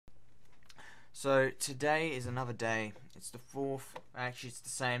So today is another day. It's the 4th. Actually, it's the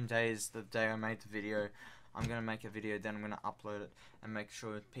same day as the day I made the video. I'm going to make a video, then I'm going to upload it and make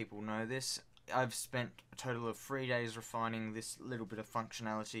sure people know this. I've spent a total of 3 days refining this little bit of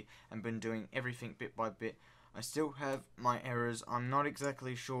functionality and been doing everything bit by bit. I still have my errors. I'm not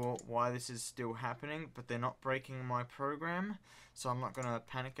exactly sure why this is still happening, but they're not breaking my program, so I'm not going to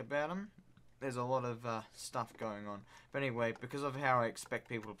panic about them. There's a lot of stuff going on. But anyway, because of how I expect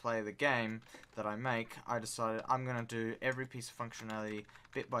people to play the game that I make, I decided I'm going to do every piece of functionality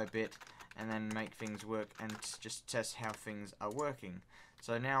bit by bit and then make things work and just test how things are working.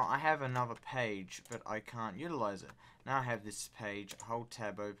 So now I have another page, but I can't utilize it. Now I have this page, hold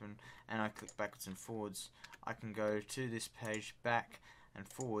tab open, and I click backwards and forwards. I can go to this page, back and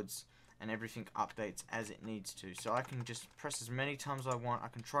forwards, and everything updates as it needs to. So I can just press as many times as I want. I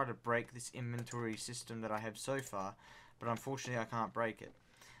can try to break this inventory system that I have so far, but unfortunately I can't break it.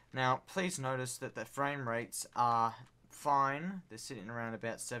 Now please notice that the frame rates are fine. They're sitting around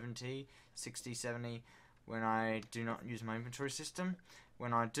about 70, 60, 70 when I do not use my inventory system.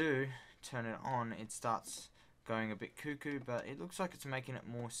 When I do turn it on, it starts going a bit cuckoo, but it looks like it's making it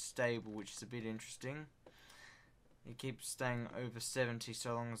more stable, which is a bit interesting. It keeps staying over 70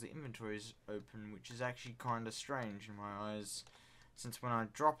 so long as the inventory is open, which is actually kind of strange in my eyes, since when I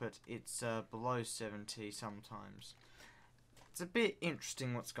drop it, it's below 70 sometimes. It's a bit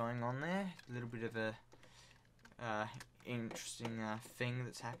interesting what's going on there. A little bit of a interesting thing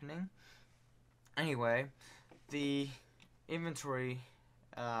that's happening. Anyway, the inventory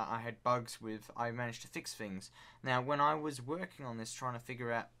I had bugs with, I managed to fix things. Now, when I was working on this, trying to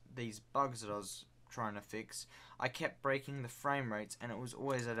figure out these bugs that I was trying to fix, I kept breaking the frame rates, and it was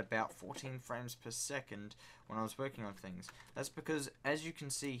always at about 14 frames per second when I was working on things. That's because, as you can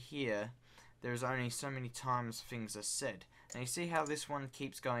see here, there's only so many times things are said. And you see how this one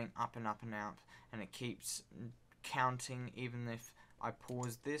keeps going up and up and up, and it keeps counting even if I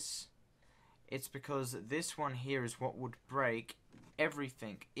pause this? It's because this one here is what would break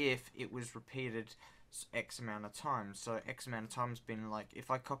everything if it was repeated X amount of times. So X amount of times being like, if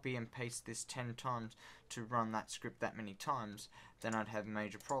I copy and paste this 10 times to run that script that many times, then I'd have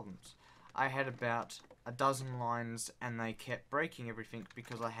major problems. I had about a dozen lines and they kept breaking everything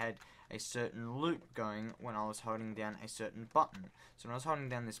because I had a certain loop going when I was holding down a certain button. So when I was holding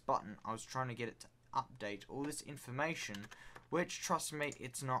down this button, I was trying to get it to update all this information, which, trust me,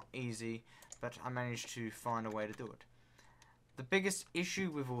 it's not easy, but I managed to find a way to do it. The biggest issue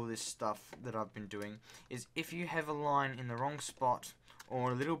with all this stuff that I've been doing is if you have a line in the wrong spot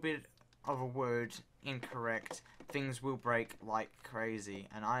or a little bit of a word incorrect, things will break like crazy.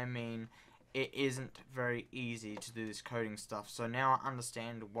 And I mean, it isn't very easy to do this coding stuff. So now I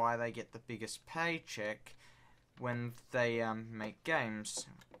understand why they get the biggest paycheck when they make games.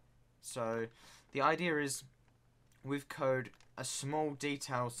 So the idea is, with code, a small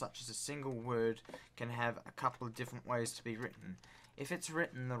detail such as a single word can have a couple of different ways to be written. If it's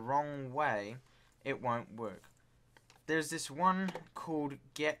written the wrong way, it won't work. There's this one called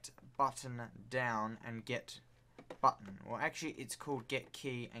get button down and get button. Well, actually it's called get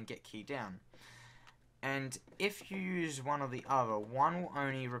key and get key down. And if you use one or the other, one will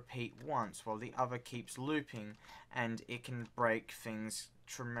only repeat once while the other keeps looping, and it can break things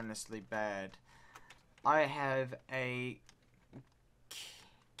tremendously bad. I have a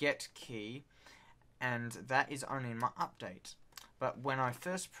get key, and that is only in my update. But when I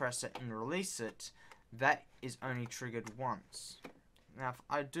first press it and release it, that is only triggered once. Now, if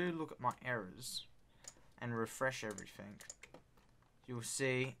I do look at my errors and refresh everything, you'll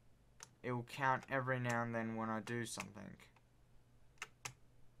see it will count every now and then when I do something.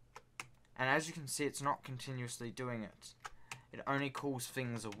 And as you can see, it's not continuously doing it. It only calls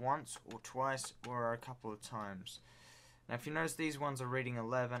things once or twice or a couple of times. Now if you notice, these ones are reading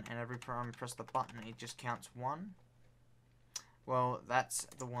 11, and every time I press the button it just counts 1. Well, that's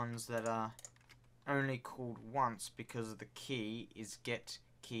the ones that are only called once because the key is get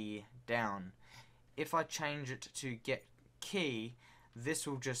key down. If I change it to get key, this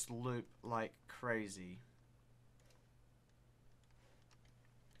will just loop like crazy.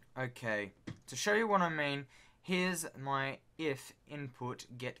 Okay, to show you what I mean, here's my if input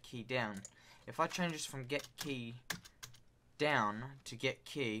get key down. If I change this from get key down to get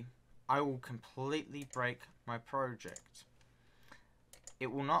key, I will completely break my project.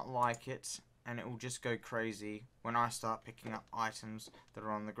 It will not like it, and it will just go crazy when I start picking up items that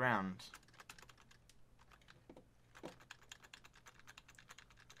are on the ground.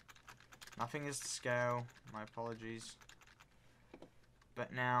 Nothing is to scale, my apologies.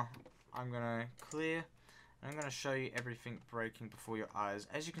 But now I'm going to clear And I'm going to show you everything breaking before your eyes.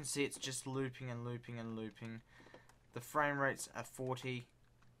 As you can see, it's just looping and looping and looping. The frame rate's at 40.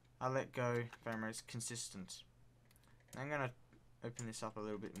 I let go, frame rate's consistent. I'm going to open this up a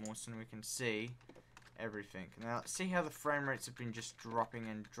little bit more so we can see everything. Now, see how the frame rates have been just dropping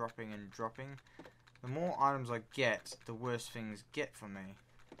and dropping and dropping? The more items I get, the worse things get for me.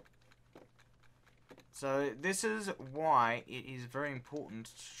 So this is why it is very important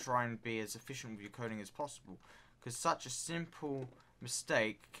to try and be as efficient with your coding as possible, because such a simple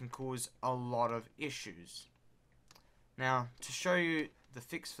mistake can cause a lot of issues. Now, to show you the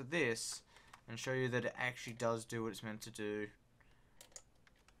fix for this, and show you that it actually does do what it's meant to do,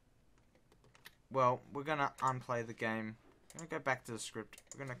 well, we're going to unplay the game. I'm going to go back to the script.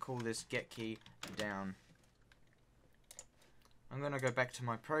 We're going to call this get key down. I'm going to go back to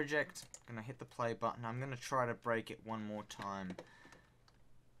my project. I'm going to hit the play button. I'm going to try to break it one more time.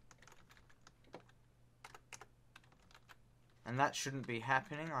 And that shouldn't be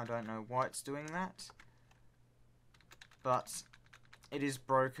happening. I don't know why it's doing that. But it is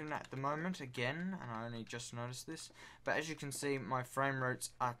broken at the moment again, and I only just noticed this. But as you can see, my frame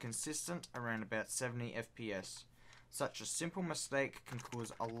rates are consistent around about 70 FPS. Such a simple mistake can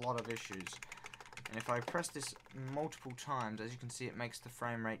cause a lot of issues. And if I press this multiple times, as you can see, it makes the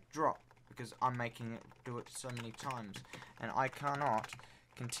frame rate drop because I'm making it do it so many times. And I cannot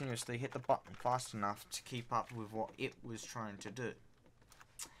continuously hit the button fast enough to keep up with what it was trying to do.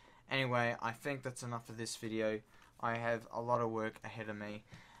 Anyway, I think that's enough of this video. I have a lot of work ahead of me,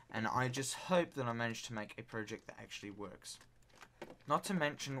 and I just hope that I manage to make a project that actually works. Not to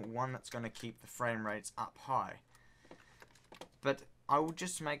mention one that's going to keep the frame rates up high. But I will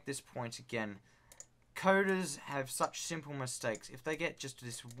just make this point again. Coders have such simple mistakes. If they get just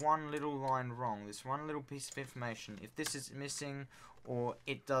this one little line wrong, this one little piece of information, if this is missing or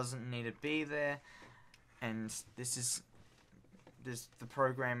it doesn't need to be there, and the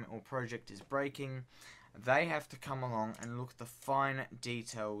program or project is breaking, they have to come along and look at the fine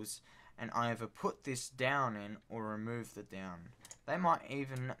details and either put this down in or remove the down. They might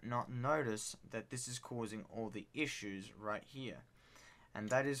even not notice that this is causing all the issues right here. And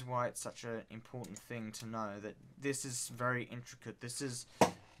that is why it's such an important thing to know that this is very intricate, this is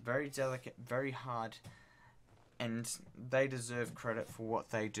very delicate, very hard, and they deserve credit for what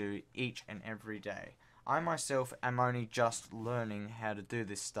they do each and every day. I myself am only just learning how to do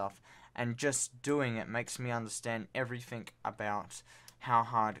this stuff, and just doing it makes me understand everything about how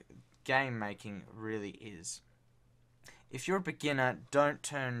hard game making really is. If you're a beginner, don't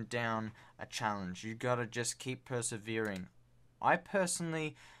turn down a challenge. You gotta just keep persevering. I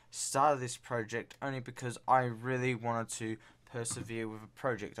personally started this project only because I really wanted to persevere with a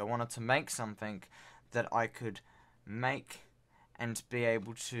project. I wanted to make something that I could make and be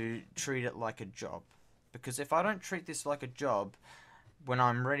able to treat it like a job. Because if I don't treat this like a job, when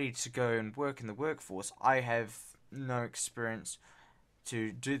I'm ready to go and work in the workforce, I have no experience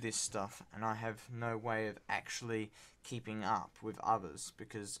to do this stuff, and I have no way of actually keeping up with others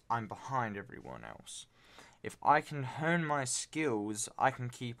because I'm behind everyone else. If I can hone my skills, I can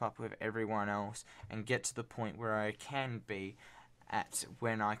keep up with everyone else and get to the point where I can be at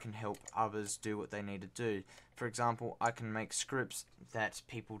when I can help others do what they need to do. For example, I can make scripts that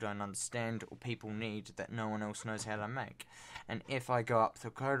people don't understand or people need that no one else knows how to make. And if I go up to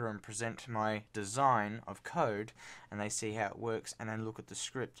a coder and present my design of code and they see how it works and then look at the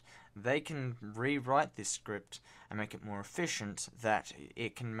script, they can rewrite this script and make it more efficient, that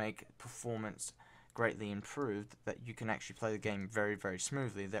it can make performance greatly improved, that you can actually play the game very, very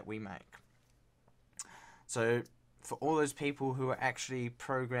smoothly that we make. So for all those people who are actually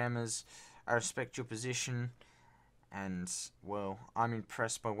programmers, I respect your position, and well, I'm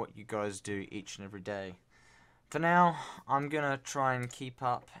impressed by what you guys do each and every day. For now, I'm gonna try and keep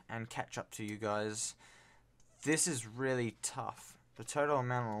up and catch up to you guys. This is really tough. The total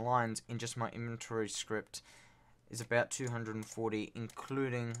amount of lines in just my inventory script is about 240,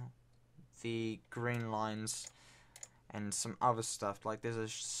 including the green lines and some other stuff. Like,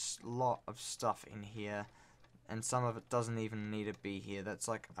 there's a lot of stuff in here, and some of it doesn't even need to be here. That's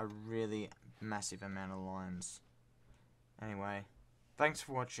like a really massive amount of lines. Anyway, thanks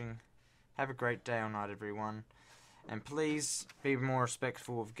for watching. Have a great day or night, everyone. And please be more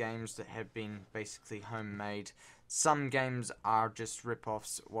respectful of games that have been basically homemade. Some games are just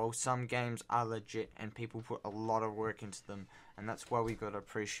rip-offs, while some games are legit and people put a lot of work into them. And that's why we got to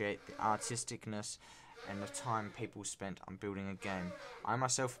appreciate the artisticness and the time people spent on building a game. I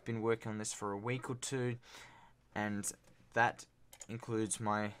myself have been working on this for a week or two, and that includes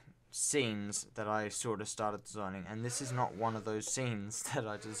my scenes that I sort of started designing. And this is not one of those scenes that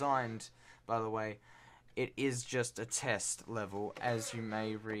I designed, by the way. it is just a test level, as you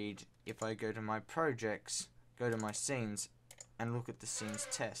may read if I go to my projects, go to my scenes, and look at the scenes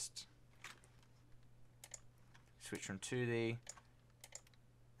test. Switch from 2D,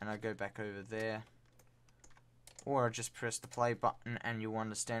 and I go back over there. Or I just press the play button and you'll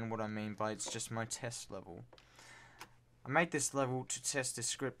understand what I mean by it's just my test level. I made this level to test this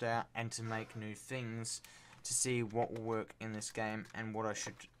script out and to make new things, to see what will work in this game and what I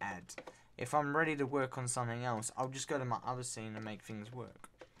should add. If I'm ready to work on something else, I'll just go to my other scene and make things work.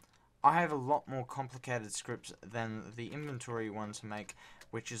 I have a lot more complicated scripts than the inventory one to make,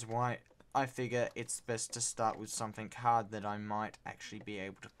 which is why I figure it's best to start with something hard that I might actually be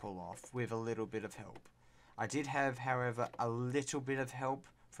able to pull off with a little bit of help. I did have, however, a little bit of help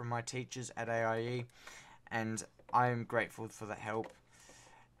from my teachers at AIE, and I am grateful for the help.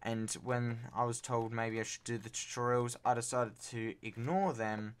 And when I was told maybe I should do the tutorials, I decided to ignore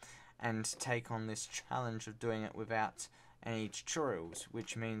them and take on this challenge of doing it without any tutorials,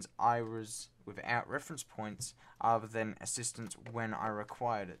 which means I was without reference points other than assistance when I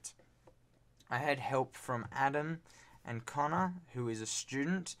required it. I had help from Adam and Connor, who is a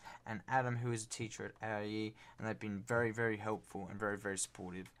student, and Adam, who is a teacher at AIE, and they've been very, very helpful and very, very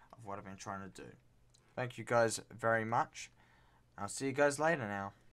supportive of what I've been trying to do. Thank you guys very much. I'll see you guys later now.